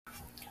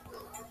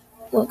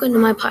welcome to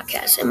my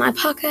podcast. And my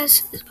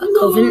podcast is about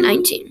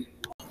COVID-19.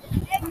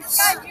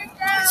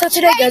 So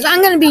today, guys,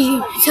 I'm going to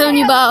be telling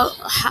you about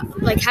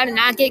how to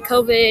not get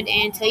COVID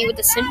and tell you what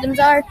the symptoms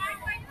are.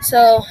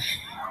 So,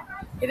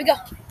 here we go.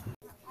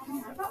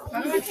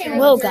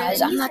 Well,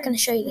 guys, I'm not going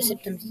to show you the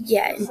symptoms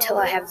yet until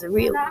I have the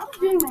real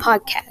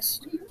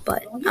podcast.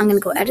 But I'm going to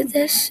go edit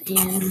this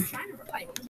and